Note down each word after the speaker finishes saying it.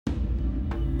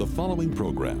The following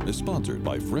program is sponsored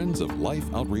by Friends of Life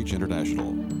Outreach International.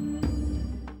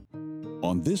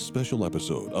 On this special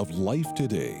episode of Life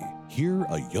Today, hear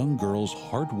a young girl's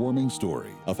heartwarming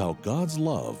story of how God's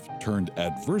love turned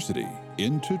adversity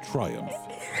into triumph.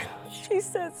 She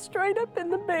sat straight up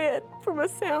in the bed from a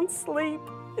sound sleep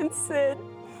and said,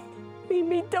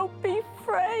 "Mimi, don't be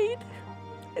afraid,"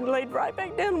 and laid right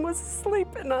back down and was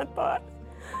asleep. And I thought,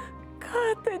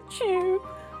 God, that's you.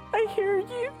 I hear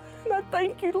you, and I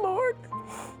thank you, Lord.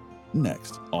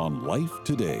 Next on Life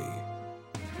Today.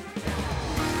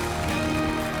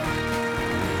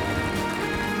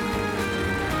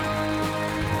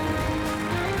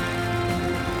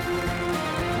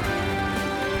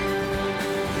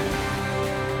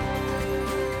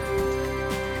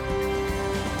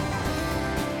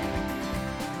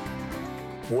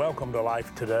 Welcome to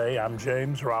Life Today. I'm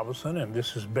James Robison, and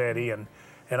this is Betty, and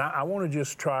I want to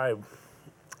just try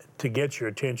to get your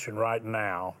attention right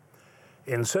now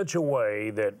in such a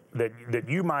way that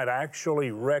you might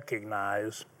actually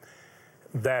recognize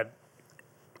that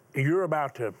you're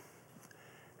about to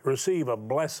receive a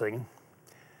blessing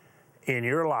in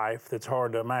your life that's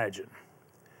hard to imagine,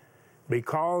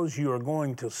 because you are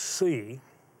going to see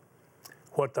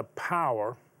what the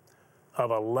power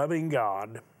of a loving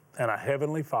God and a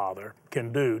Heavenly Father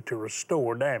can do to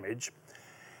restore damage.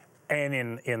 And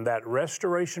in that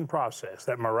restoration process,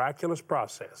 that miraculous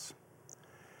process,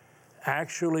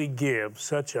 actually give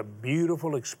such a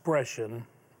beautiful expression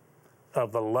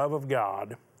of the love of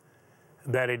God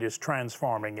that it is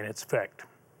transforming in its effect.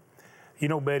 You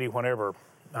know, Betty, whenever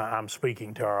I'm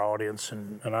speaking to our audience,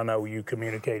 and I know you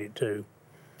communicate it too,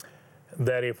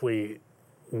 that if we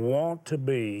want to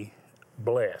be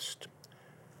blessed,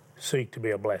 seek to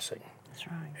be a blessing. That's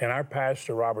right. And our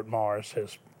pastor, Robert Morris,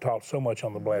 has taught so much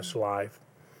on the blessed life,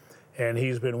 and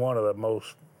he's been one of the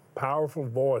most powerful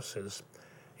voices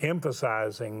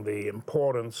emphasizing the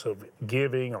importance of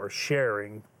giving or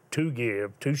sharing, to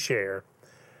give, to share,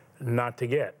 not to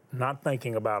get, not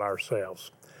thinking about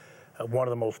ourselves. One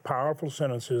of the most powerful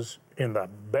sentences in the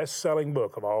best-selling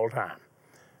book of all time,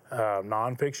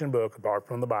 nonfiction book apart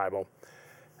from the Bible,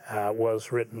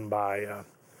 was written by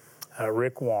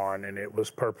Rick Warren, and it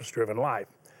was Purpose-Driven Life.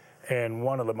 And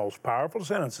one of the most powerful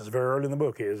sentences very early in the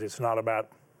book is, it's not about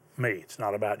me, it's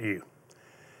not about you.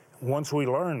 Once we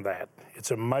learn that,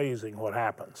 it's amazing what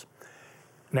happens.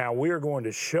 Now, we are going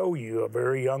to show you a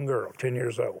very young girl, 10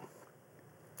 years old,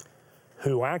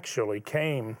 who actually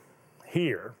came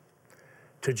here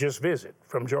to just visit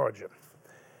from Georgia.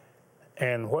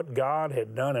 And what God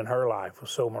had done in her life was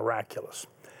so miraculous.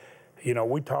 You know,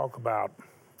 we talk about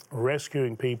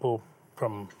rescuing people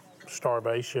from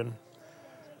starvation,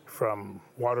 from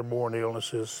waterborne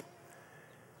illnesses.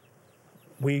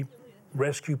 We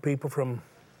rescue people from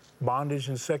bondage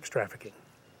and sex trafficking,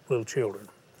 little children.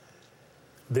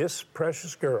 This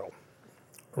precious girl,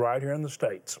 right here in the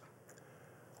States,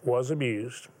 was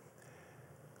abused.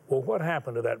 Well, what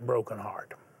happened to that broken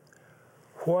heart?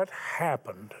 What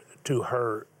happened to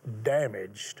her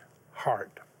damaged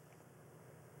heart?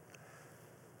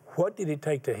 What did it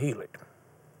take to heal it?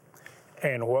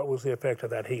 And what was the effect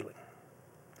of that healing?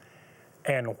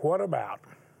 And what about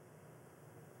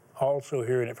also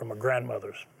hearing it from a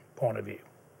grandmother's point of view?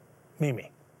 Mimi,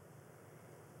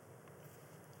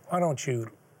 why don't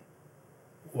you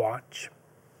watch,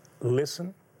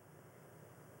 listen,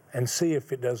 and see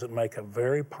if it doesn't make a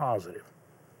very positive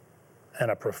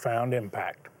and a profound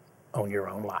impact on your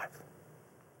own life.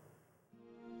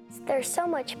 There's so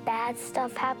much bad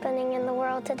stuff happening in the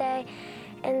world today,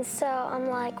 and so I'm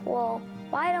like, well,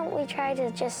 why don't we try to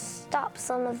just stop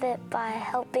some of it by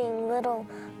helping little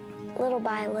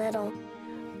by little?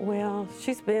 Well,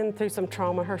 she's been through some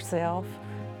trauma herself.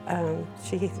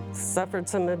 She suffered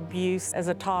some abuse as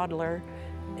a toddler,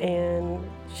 and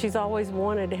she's always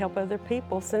wanted to help other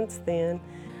people since then.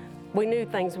 We knew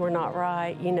things were not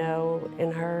right, you know,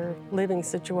 in her living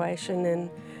situation, and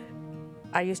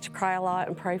I used to cry a lot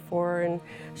and pray for her, and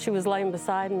she was laying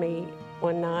beside me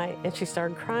one night, and she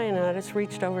started crying, and I just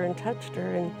reached over and touched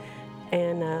her,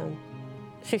 and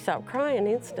she stopped crying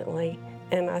instantly,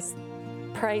 and I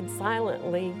prayed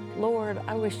silently, Lord,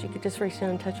 I wish you could just reach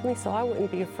down and touch me so I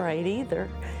wouldn't be afraid either.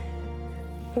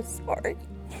 I'm sorry.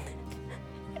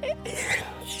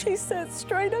 She sat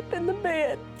straight up in the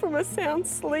bed from a sound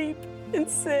sleep and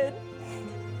said,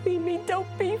 "Mimi, don't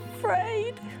be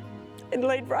afraid," and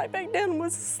laid right back down and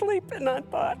was asleep. And I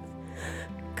thought,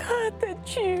 God,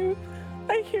 that's you.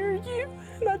 I hear you,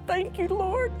 and I thank you,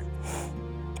 Lord.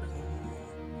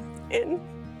 And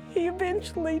He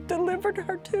eventually delivered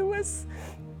her to us,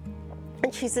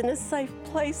 and she's in a safe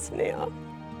place now.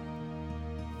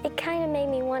 it kind of made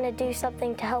me want to do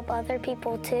something to help other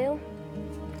people too,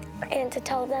 and to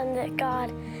tell them that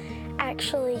God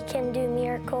actually can do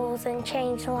miracles and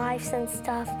change lives and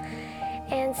stuff.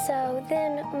 And so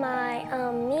then my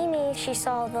Mimi, she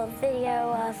saw the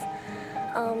video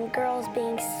of girls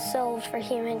being sold for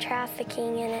human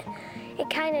trafficking, and it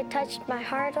kind of touched my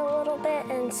heart a little bit,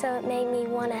 and so it made me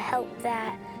want to help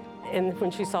that. And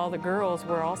when she saw the girls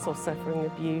were also suffering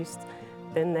abuse,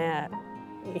 then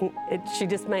she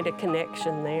just made a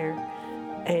connection there.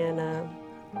 And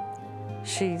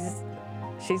she's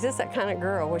just that kind of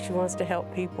girl where she wants to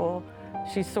help people.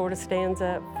 She sort of stands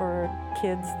up for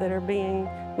kids that are being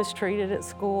mistreated at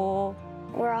school.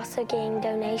 We're also getting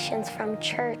donations from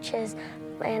churches,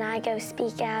 and I go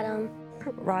speak at them.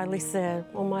 Riley said,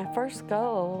 well, my first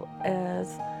goal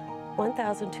is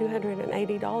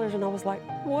 $1,280, and I was like,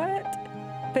 what?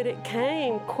 But it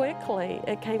came quickly.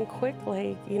 It came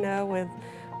quickly, you know, with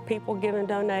people giving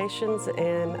donations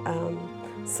and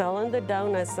selling the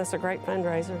donuts. That's a great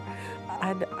fundraiser.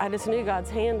 I just knew God's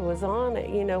hand was on it,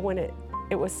 you know, when it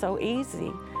was so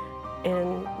easy.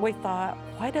 And we thought,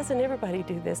 why doesn't everybody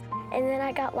do this? And then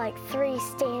I got like 3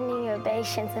 standing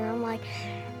ovations, and I'm like,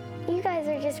 you guys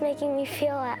are just making me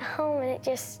feel at home. And it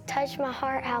just touched my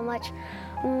heart how much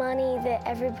money that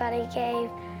everybody gave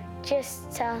just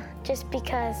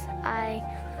because I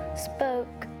spoke.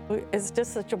 It's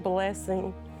just such a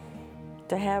blessing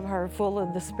to have her full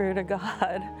of the Spirit of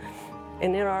God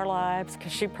and in our lives,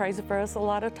 because she prays for us a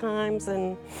lot of times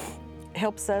and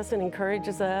helps us and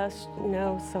encourages us, you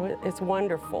know, so it's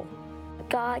wonderful.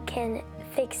 God can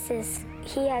fix this.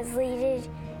 He has led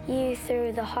you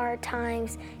through the hard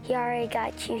times. He already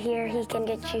got you here. He can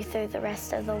get you through the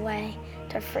rest of the way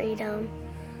to freedom,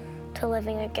 to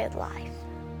living a good life.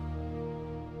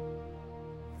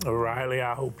 Riley,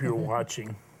 I hope you're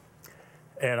watching.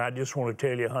 And I just want to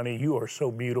tell you, honey, you are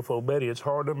so beautiful. Betty, it's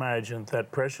hard to imagine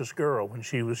that precious girl, when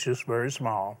she was just very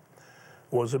small,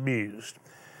 was abused.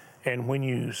 And when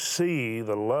you see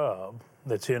the love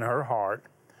that's in her heart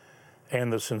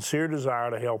and the sincere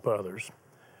desire to help others,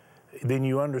 then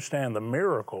you understand the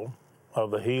miracle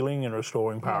of the healing and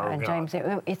restoring power of God.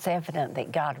 James, it's evident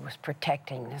that God was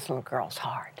protecting this little girl's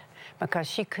heart, because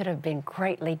she could have been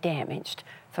greatly damaged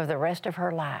for the rest of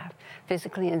her life,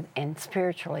 physically and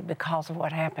spiritually, because of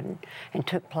what happened and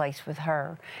took place with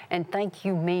her. And thank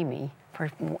you, Mimi, for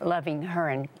loving her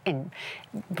and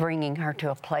bringing her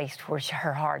to a place where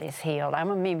her heart is healed. I'm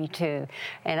a Mimi too,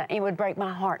 and it would break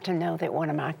my heart to know that one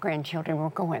of my grandchildren were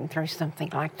going through something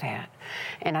like that.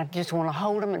 And I just want to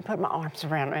hold them and put my arms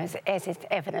around them as it's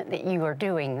evident that you are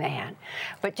doing that.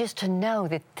 But just to know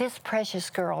that this precious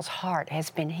girl's heart has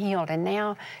been healed, and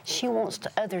now she wants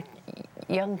other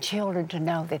young children to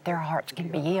know that their hearts can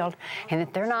be healed and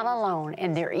that they're not alone,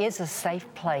 and there is a safe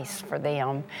place for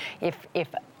them if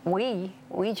we,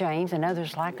 James, and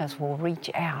others like us will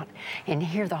reach out and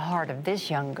hear the heart of this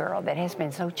young girl that has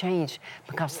been so changed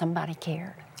because somebody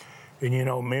cared. And you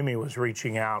know, Mimi was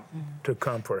reaching out to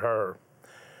comfort her.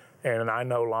 And I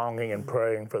know longing and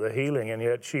praying for the healing, and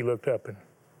yet she looked up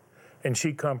and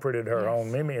she comforted her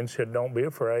own Mimi and said, don't be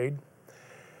afraid.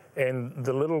 And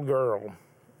the little girl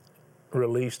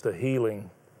released the healing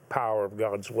power of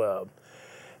God's love.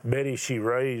 Betty, she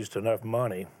raised enough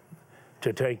money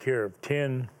to take care of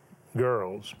 10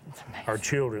 girls or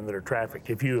children that are trafficked.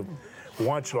 If you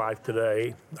watch Life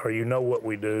Today, or you know what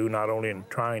we do, not only in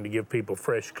trying to give people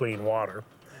fresh, clean water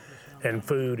and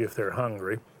food if they're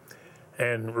hungry,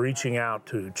 and reaching out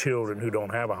to children who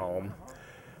don't have a home,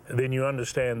 then you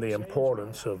understand the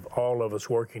importance of all of us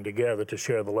working together to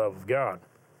share the love of God.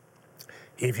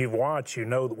 If you've watched, you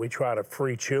know that we try to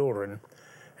free children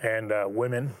and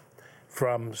women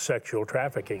from sexual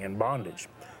trafficking and bondage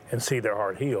and see their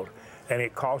heart healed. And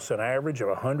it costs an average of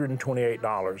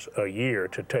 $128 a year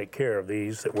to take care of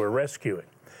these that we're rescuing.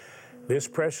 This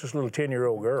precious little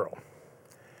 10-year-old girl,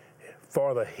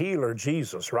 for the healer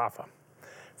Jesus, Rapha,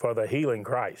 for the healing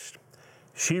Christ,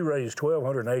 she raised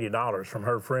 $1,280 from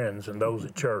her friends and those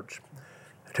at church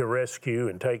to rescue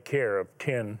and take care of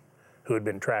 10 who had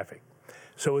been trafficked.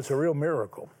 So it's a real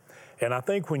miracle. And I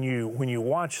think when you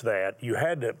watch that, you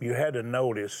had to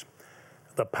notice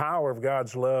the power of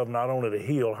God's love, not only to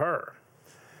heal her,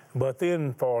 but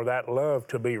then for that love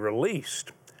to be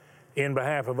released in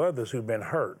behalf of others who've been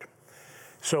hurt.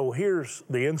 So here's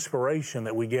the inspiration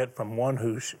that we get from one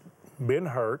who's been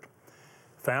hurt,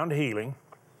 found healing.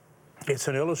 It's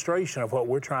an illustration of what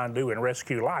we're trying to do in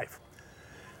Rescue Life,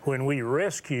 when we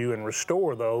rescue and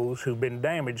restore those who've been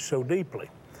damaged so deeply.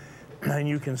 And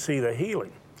you can see the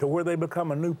healing to where they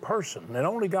become a new person. And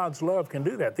only God's love can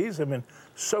do that. These have been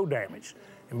so damaged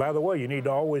And by the way, you need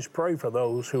to always pray for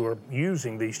those who are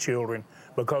using these children,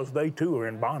 because they too are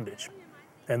in bondage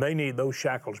and they need those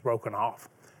shackles broken off.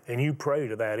 And you pray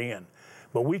to that end.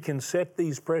 But we can set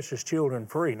these precious children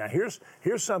free. Now here's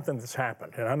something that's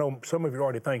happened. And I know some of you are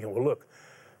already thinking, well, look,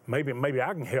 maybe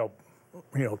I can help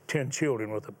 10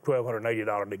 children with a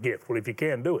 $1,280 gift. Well, if you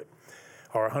can, do it.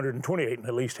 Or 128 and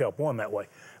at least help one that way.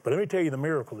 But let me tell you the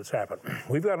miracle that's happened.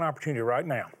 We've got an opportunity right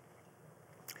now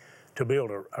to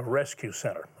build a rescue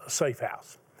center, a safe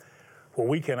house, where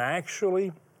we can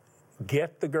actually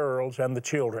get the girls and the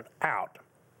children out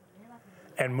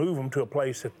and move them to a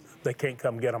place that they can't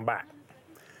come get them back.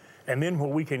 And then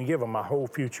where we can give them a whole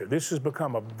future. This has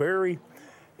become a very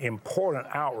important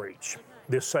outreach,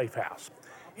 this safe house.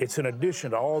 It's in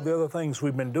addition to all the other things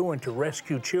we've been doing to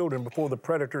rescue children before the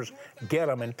predators get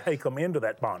them and take them into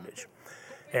that bondage.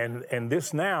 And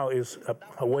this now is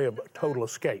a way of total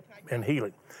escape and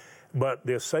healing. But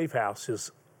this safe house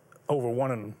is over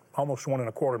almost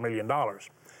 $1.25 million.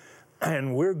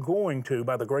 And we're going to,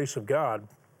 by the grace of God,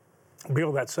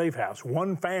 build that safe house.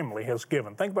 One family has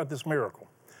given, think about this miracle.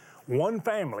 One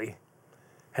family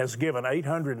has given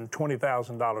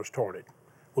 $820,000 toward it,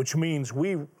 which means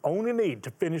we only need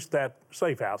to finish that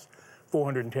safe house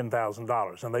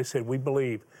 $410,000. And they said, we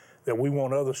believe that we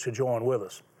want others to join with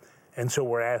us. And so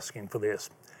we're asking for this.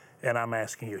 And I'm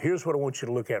asking you, here's what I want you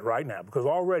to look at right now, because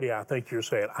already I think you're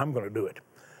saying, I'm going to do it.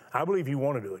 I believe you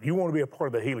want to do it. You want to be a part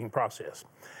of the healing process.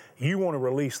 You want to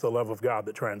release the love of God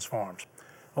that transforms.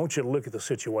 I want you to look at the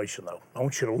situation, though. I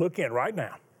want you to look in right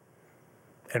now.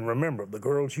 And remember, the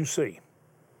girls you see,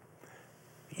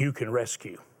 you can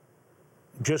rescue,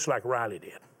 just like Riley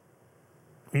did.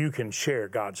 You can share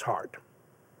God's heart.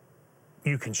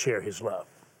 You can share His love.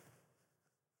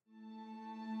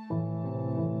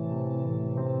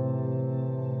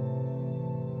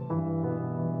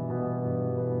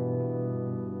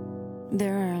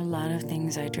 There are a lot of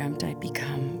things I dreamt I'd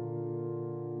become.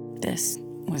 This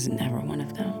was never one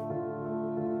of them.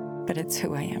 But it's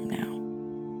who I am now.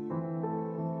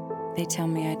 They tell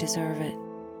me I deserve it.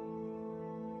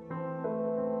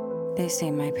 They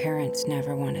say my parents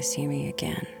never want to see me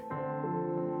again.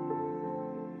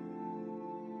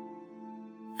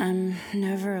 I'm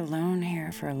never alone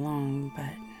here for long,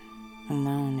 but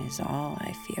alone is all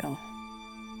I feel.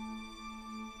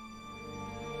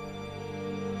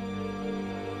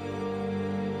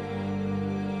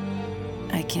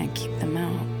 I can't keep them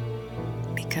out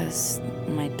because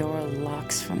my door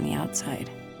locks from the outside.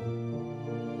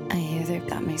 I hear they've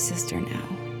got my sister now.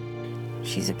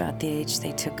 She's about the age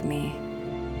they took me.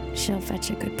 She'll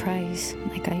fetch a good price,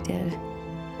 like I did.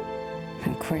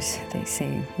 Of course, they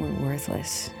say we're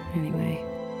worthless anyway.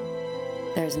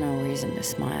 There's no reason to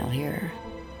smile here,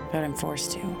 but I'm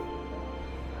forced to.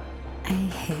 I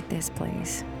hate this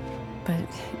place, but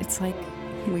it's like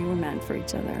we were meant for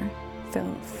each other.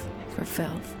 Filth for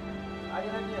filth.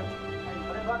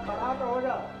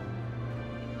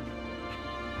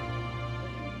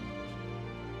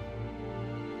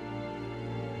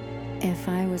 If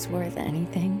I was worth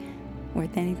anything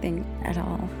at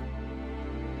all,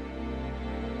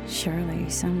 surely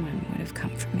someone would have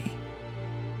come for me.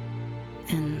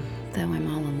 And though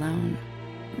I'm all alone,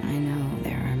 I know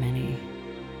there are many.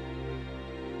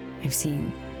 I've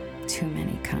seen too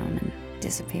many come and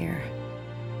disappear.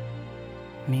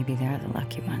 Maybe they're the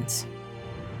lucky ones.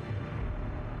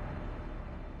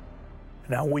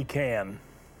 Now we can,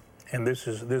 and this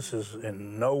is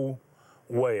in no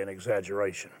way an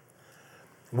exaggeration,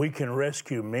 we can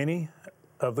rescue many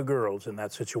of the girls in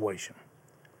that situation,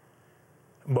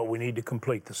 but we need to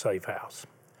complete the safe house.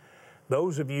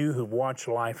 Those of you who watch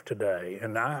Life Today,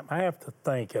 and I have to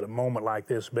think at a moment like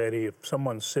this, Betty, if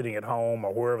someone's sitting at home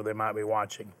or wherever they might be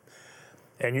watching,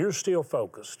 and you're still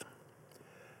focused,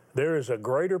 there is a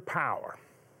greater power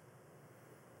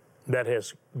that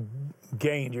has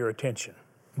gained your attention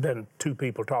than two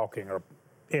people talking or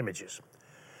images.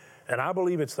 And I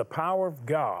believe it's the power of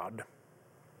God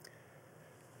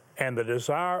and the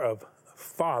desire of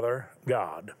Father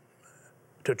God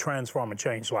to transform and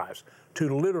change lives,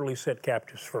 to literally set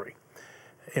captives free.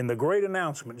 In the great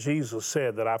announcement, Jesus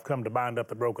said that I've come to bind up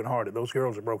the brokenhearted. Those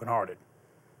girls are brokenhearted.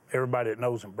 Everybody that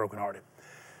knows them, brokenhearted.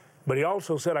 But he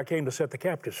also said, I came to set the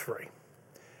captives free.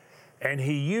 And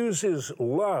he uses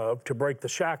love to break the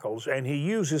shackles, and he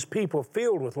uses people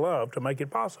filled with love to make it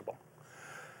possible.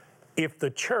 If the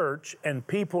church and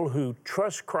people who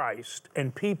trust Christ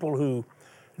and people who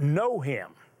know him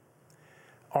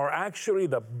are actually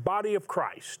the body of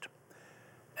Christ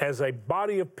as a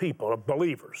body of people, of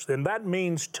believers, then that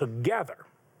means together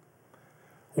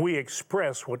we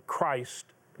express what Christ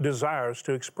desires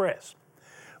to express.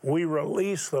 we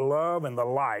release the love and the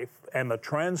life and the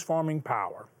transforming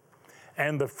power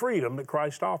and the freedom that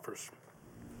Christ offers.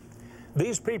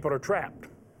 These people are trapped.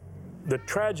 The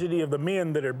tragedy of the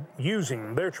men that are using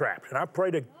them, they're trapped. And I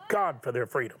pray to God for their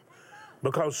freedom,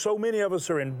 because so many of us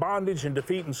are in bondage and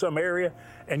defeat in some area,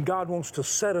 and God wants to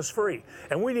set us free.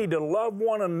 And we need to love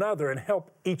one another and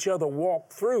help each other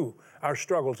walk through our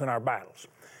struggles and our battles.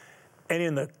 And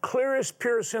in the clearest,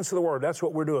 purest sense of the word, that's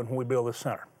what we're doing when we build this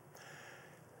center.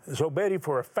 So, Betty,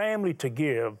 for a family to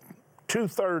give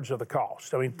 2/3 of the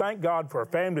cost, I mean, thank God for a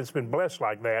family that's been blessed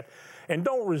like that. And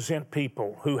don't resent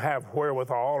people who have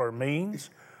wherewithal or means,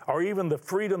 or even the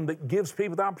freedom that gives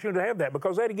people the opportunity to have that,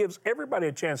 because that gives everybody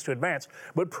a chance to advance.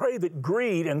 But pray that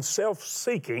greed and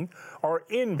self-seeking or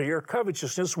envy or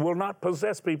covetousness will not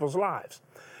possess people's lives.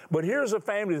 But here's a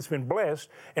family that's been blessed,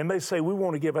 and they say, we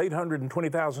want to give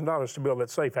 $820,000 to build that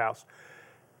safe house.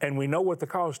 And we know what the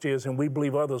cost is, and we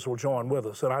believe others will join with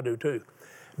us, and I do too.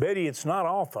 Betty, it's not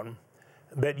often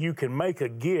that you can make a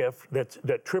gift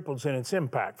that triples in its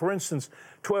impact. For instance,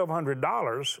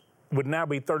 $1,200 would now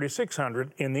be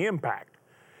 $3,600 in the impact,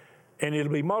 and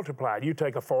it'll be multiplied. You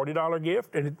take a $40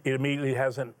 gift, and it immediately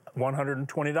has a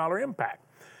 $120 impact.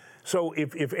 So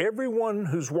if everyone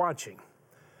who's watching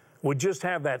would just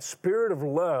have that spirit of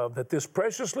love that this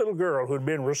precious little girl who had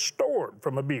been restored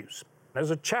from abuse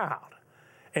as a child,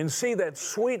 and see that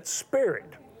sweet spirit,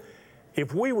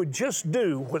 if we would just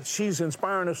do what she's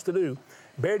inspiring us to do,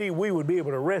 Betty, we would be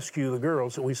able to rescue the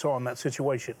girls that we saw in that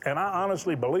situation. And I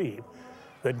honestly believe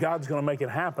that God's going to make it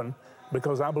happen,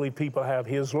 because I believe people have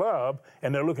His love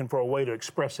and they're looking for a way to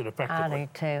express it effectively. I do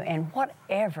too. And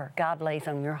whatever God lays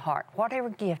on your heart, whatever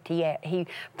gift He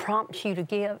prompts you to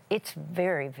give, it's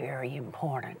very, very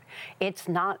important. It's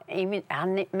not even,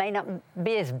 it may not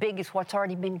be as big as what's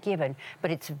already been given, but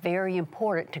it's very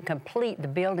important to complete the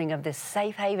building of this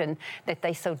safe haven that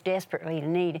they so desperately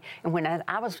need. And when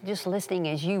I was just listening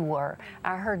as you were,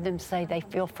 I heard them say they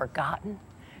feel forgotten,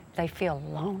 they feel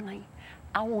lonely.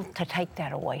 I want to take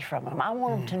that away from them. I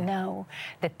want them to know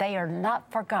that they are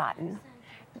not forgotten,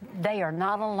 they are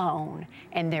not alone,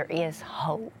 and there is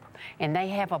hope. And they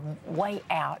have a way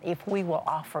out if we will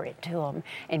offer it to them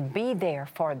and be there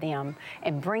for them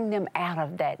and bring them out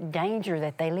of that danger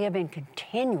that they live in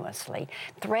continuously,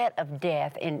 threat of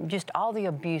death, and just all the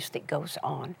abuse that goes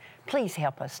on. Please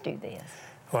help us do this.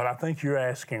 Well, I think you're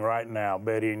asking right now,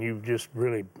 Betty, and you've just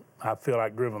really, I feel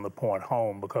like, driven the point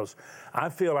home, because I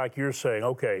feel like you're saying,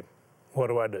 okay, what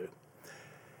do I do?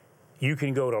 You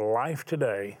can go to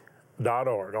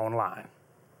lifetoday.org online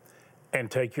and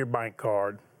take your bank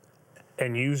card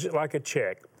and use it like a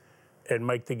check and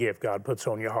make the gift God puts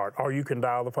on your heart. Or you can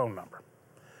dial the phone number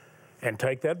and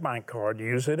take that bank card,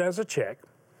 use it as a check,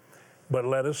 but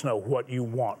let us know what you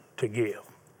want to give.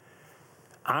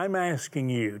 I'm asking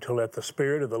you to let the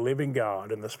Spirit of the living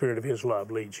God and the Spirit of His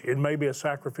love lead you. It may be a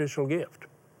sacrificial gift.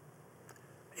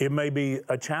 It may be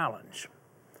a challenge,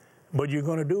 but you're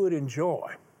going to do it in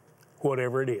joy,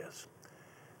 whatever it is.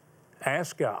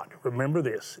 Ask God. Remember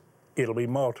this, it'll be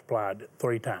multiplied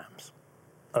 3 times.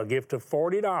 A gift of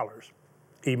 $40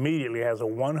 immediately has a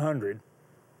 $120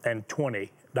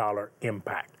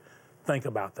 impact. Think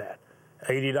about that.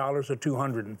 $80, a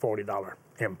 $240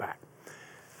 impact.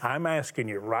 I'm asking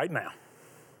you right now,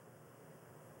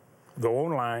 go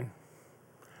online,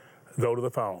 go to the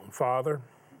phone. Father,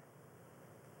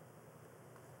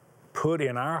 put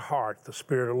in our heart the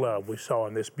spirit of love we saw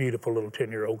in this beautiful little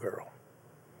 10-year-old girl.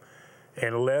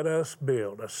 And let us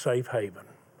build a safe haven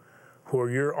where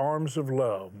your arms of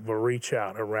love will reach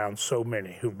out around so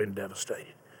many who've been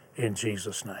devastated. In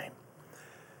Jesus' name.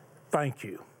 Thank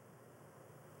you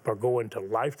for going to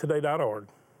lifetoday.org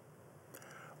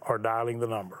or dialing the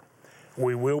number.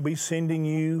 We will be sending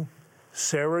you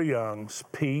Sarah Young's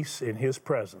Peace in His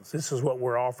Presence. This is what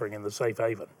we're offering in the Safe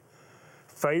Haven.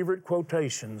 Favorite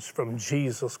quotations from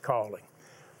Jesus Calling.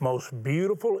 Most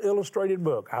beautiful illustrated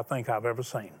book I think I've ever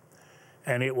seen.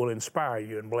 And it will inspire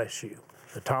you and bless you.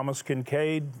 The Thomas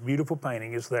Kincaid beautiful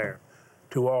painting is there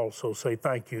to also say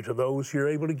thank you to those you're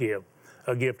able to give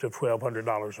a gift of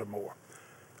 $1,200 or more.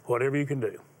 Whatever you can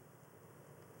do,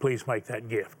 please make that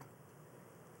gift.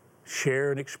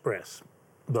 Share and express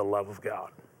the love of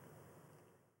God.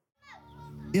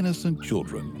 Innocent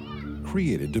children,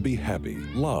 created to be happy,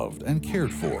 loved, and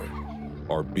cared for,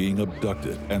 are being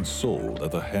abducted and sold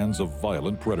at the hands of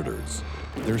violent predators,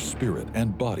 their spirit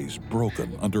and bodies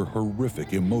broken under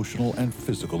horrific emotional and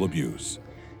physical abuse.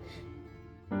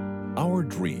 Our Our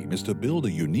dream is to build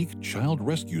a unique child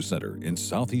rescue center in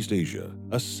Southeast Asia,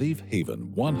 a safe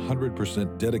haven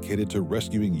 100% dedicated to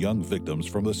rescuing young victims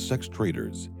from the sex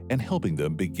traders and helping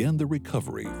them begin the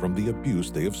recovery from the abuse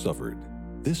they have suffered.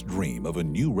 This dream of a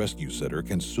new rescue center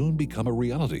can soon become a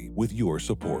reality with your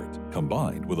support,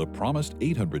 combined with a promised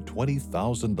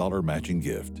 $820,000 matching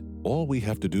gift. All we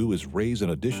have to do is raise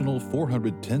an additional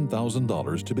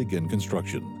 $410,000 to begin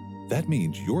construction. That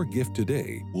means your gift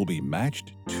today will be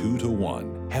matched 2 to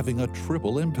 1, having a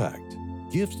triple impact.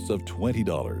 Gifts of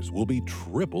 $20 will be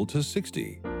tripled to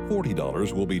 $60,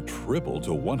 $40 will be tripled to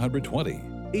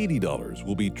 $120, $80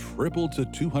 will be tripled to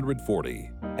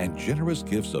 $240, and generous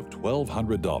gifts of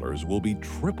 $1,200 will be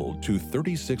tripled to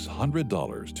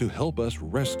 $3,600 to help us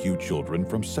rescue children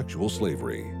from sexual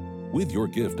slavery. With your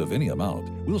gift of any amount,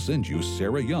 we'll send you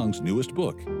Sarah Young's newest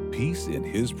book, Peace in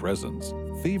His Presence,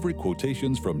 Favorite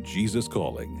Quotations from Jesus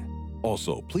Calling.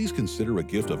 Also, please consider a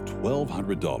gift of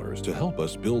 $1,200 to help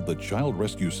us build the Child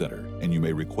Rescue Center, and you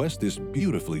may request this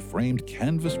beautifully framed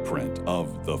canvas print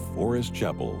of the Forest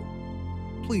Chapel.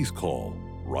 Please call,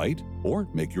 write, or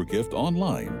make your gift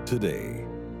online today.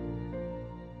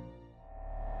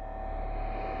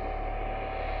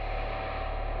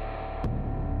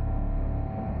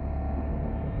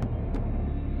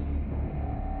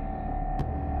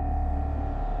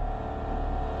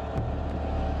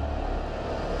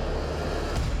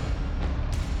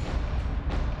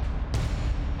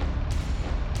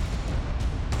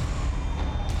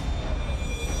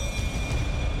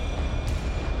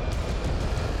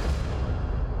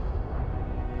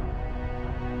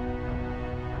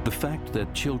 The fact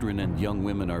that children and young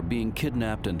women are being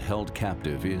kidnapped and held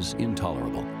captive is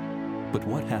intolerable. But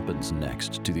what happens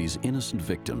next to these innocent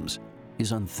victims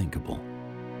is unthinkable.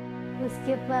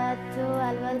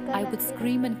 I would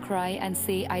scream and cry and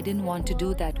say I didn't want to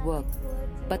do that work,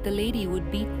 but the lady would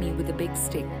beat me with a big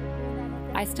stick.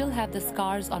 I still have the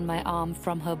scars on my arm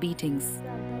from her beatings.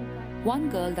 One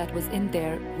girl that was in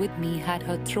there with me had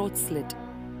her throat slit.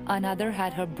 Another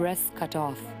had her breasts cut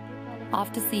off.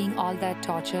 After seeing all that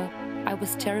torture, I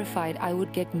was terrified I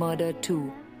would get murdered too,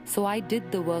 so I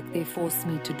did the work they forced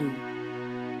me to do.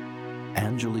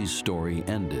 Anjali's story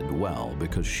ended well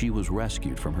because she was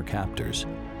rescued from her captors,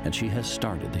 and she has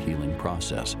started the healing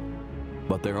process.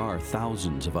 But there are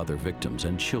thousands of other victims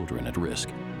and children at risk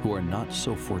who are not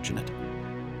so fortunate.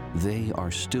 They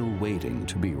are still waiting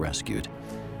to be rescued.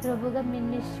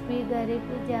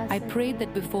 I prayed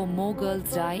that before more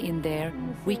girls die in there,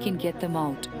 we can get them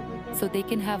out, so they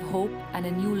can have hope and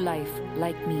a new life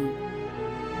like me.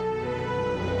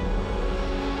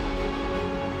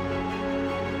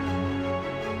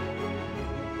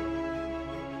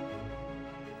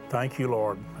 Thank you,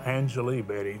 Lord. Anjali,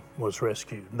 Betty, was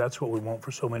rescued. That's what we want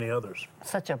for so many others.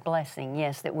 Such a blessing,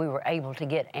 yes, that we were able to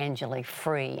get Anjali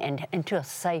free and into a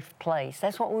safe place.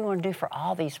 That's what we want to do for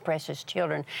all these precious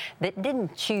children that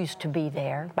didn't choose to be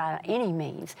there by any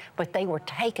means, but they were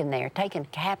taken there, taken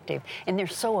captive, and they're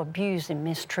so abused and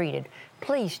mistreated.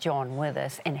 Please join with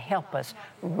us and help us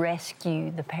rescue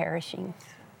the perishing.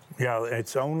 Yeah,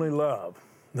 it's only love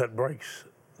that breaks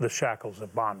the shackles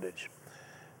of bondage.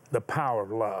 The power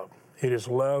of love. It is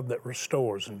love that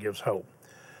restores and gives hope.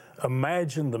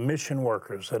 Imagine the mission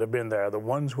workers that have been there. The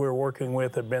ones we're working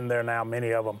with have been there now,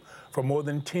 many of them, for more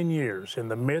than 10 years in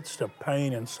the midst of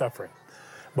pain and suffering.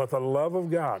 But the love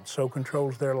of God so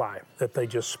controls their life that they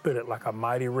just spit it like a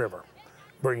mighty river,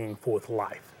 bringing forth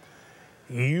life.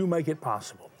 You make it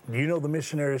possible. You know the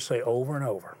missionaries say over and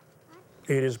over,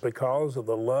 it is because of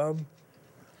the love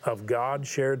of God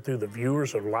shared through the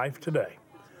viewers of Life Today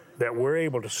that we're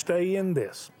able to stay in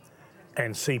this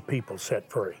and see people set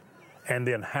free and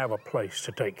then have a place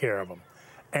to take care of them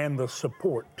and the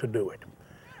support to do it.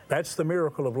 That's the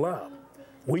miracle of love.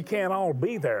 We can't all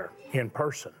be there in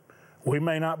person. We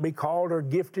may not be called or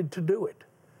gifted to do it,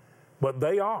 but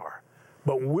they are.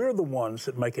 But we're the ones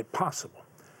that make it possible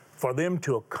for them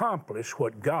to accomplish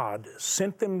what God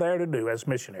sent them there to do as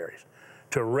missionaries,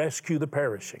 to rescue the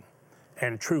perishing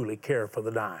and truly care for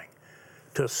the dying,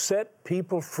 to set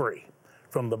people free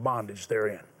from the bondage they're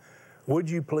in. Would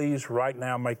you please right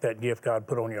now make that gift God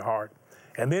put on your heart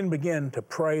and then begin to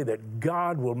pray that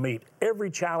God will meet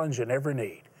every challenge and every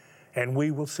need, and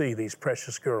we will see these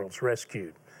precious girls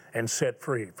rescued and set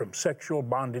free from sexual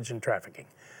bondage and trafficking.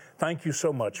 Thank you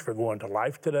so much for going to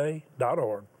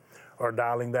lifetoday.org or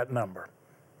dialing that number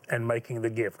and making the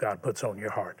gift God puts on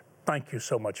your heart. Thank you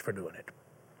so much for doing it.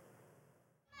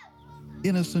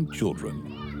 Innocent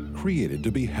children, created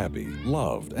to be happy,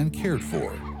 loved, and cared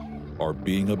for, are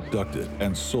being abducted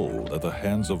and sold at the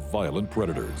hands of violent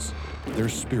predators, their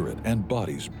spirit and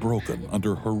bodies broken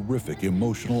under horrific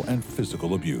emotional and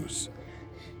physical abuse.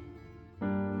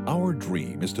 Our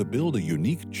dream is to build a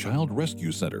unique child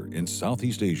rescue center in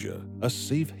Southeast Asia, a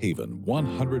safe haven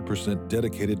 100%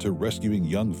 dedicated to rescuing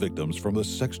young victims from the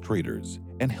sex traders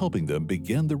and helping them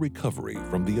begin the recovery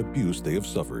from the abuse they have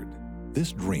suffered.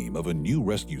 This dream of a new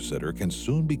rescue center can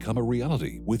soon become a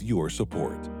reality with your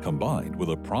support, combined with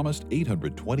a promised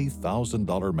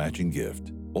 $820,000 matching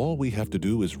gift. All we have to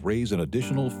do is raise an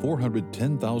additional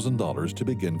 $410,000 to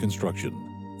begin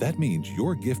construction. That means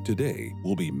your gift today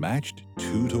will be matched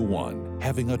 2 to 1,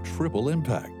 having a triple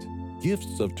impact.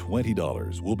 Gifts of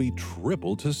 $20 will be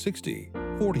tripled to $60,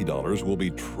 $40 will be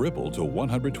tripled to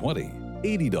 $120,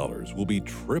 $80 will be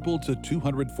tripled to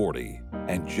 $240,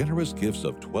 and generous gifts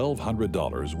of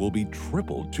 $1,200 will be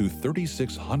tripled to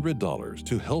 $3,600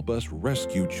 to help us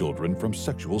rescue children from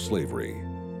sexual slavery.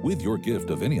 With your gift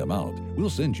of any amount, we'll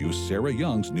send you Sarah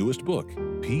Young's newest book,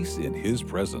 Peace in His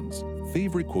Presence,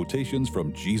 Favorite Quotations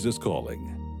from Jesus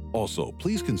Calling. Also,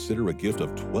 please consider a gift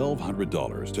of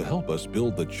 $1,200 to help us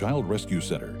build the Child Rescue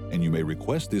Center, and you may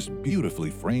request this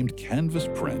beautifully framed canvas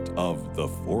print of the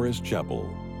Forest Chapel.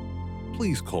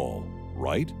 Please call,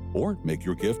 write, or make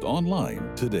your gift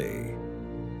online today.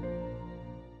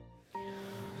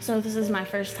 So this is my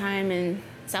first time in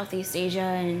Southeast Asia,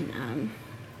 and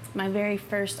my very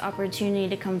first opportunity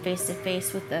to come face to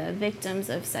face with the victims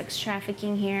of sex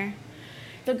trafficking here.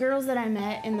 The girls that I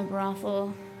met in the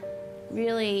brothel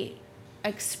really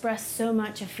expressed so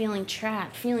much of feeling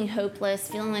trapped, feeling hopeless,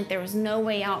 feeling like there was no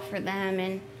way out for them,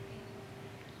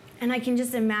 and I can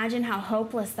just imagine how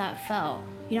hopeless that felt.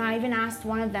 You know, I even asked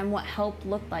one of them what help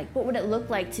looked like. What would it look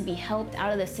like to be helped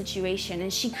out of this situation?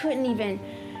 And she couldn't even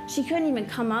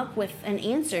come up with an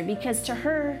answer, because to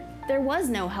her, there was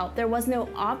no help, there was no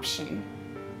option.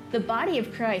 The body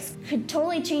of Christ could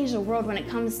totally change the world when it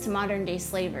comes to modern day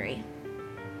slavery.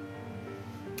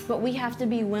 But we have to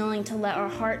be willing to let our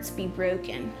hearts be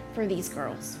broken for these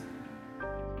girls.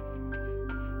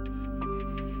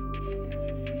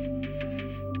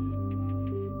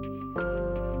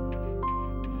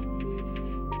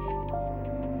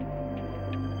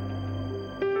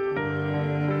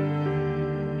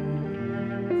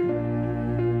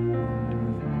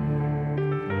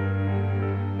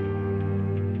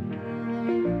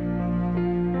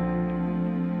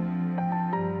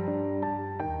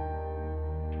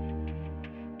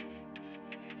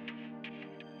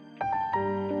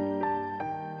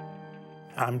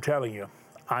 I'm telling you,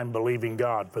 I'm believing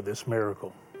God for this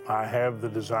miracle. I have the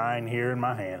design here in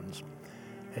my hands,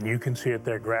 and you can see it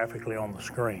there graphically on the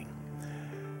screen.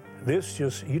 This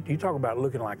just, you talk about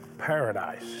looking like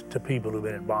paradise to people who've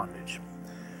been in bondage.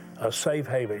 A safe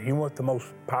haven. You know what the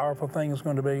most powerful thing is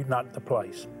going to be? Not the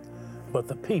place, but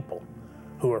the people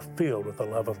who are filled with the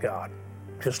love of God.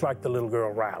 Just like the little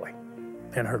girl Riley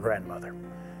and her grandmother.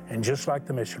 And just like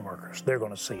the mission workers, they're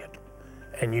going to see it,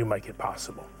 and you make it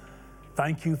possible.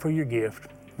 Thank you for your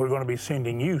gift. We're going to be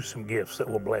sending you some gifts that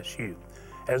will bless you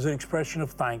as an expression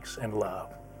of thanks and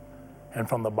love. And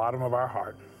from the bottom of our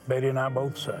heart, Betty and I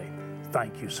both say,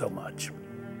 thank you so much.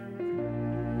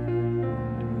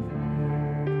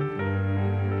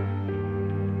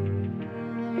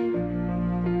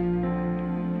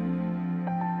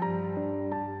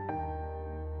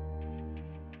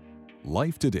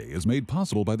 Life Today is made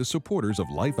possible by the supporters of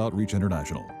Life Outreach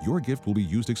International. Your gift will be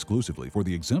used exclusively for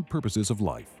the exempt purposes of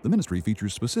life. The ministry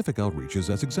features specific outreaches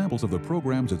as examples of the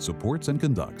programs it supports and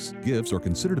conducts. Gifts are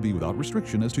considered to be without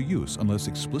restriction as to use unless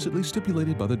explicitly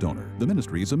stipulated by the donor. The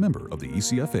ministry is a member of the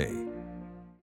ECFA.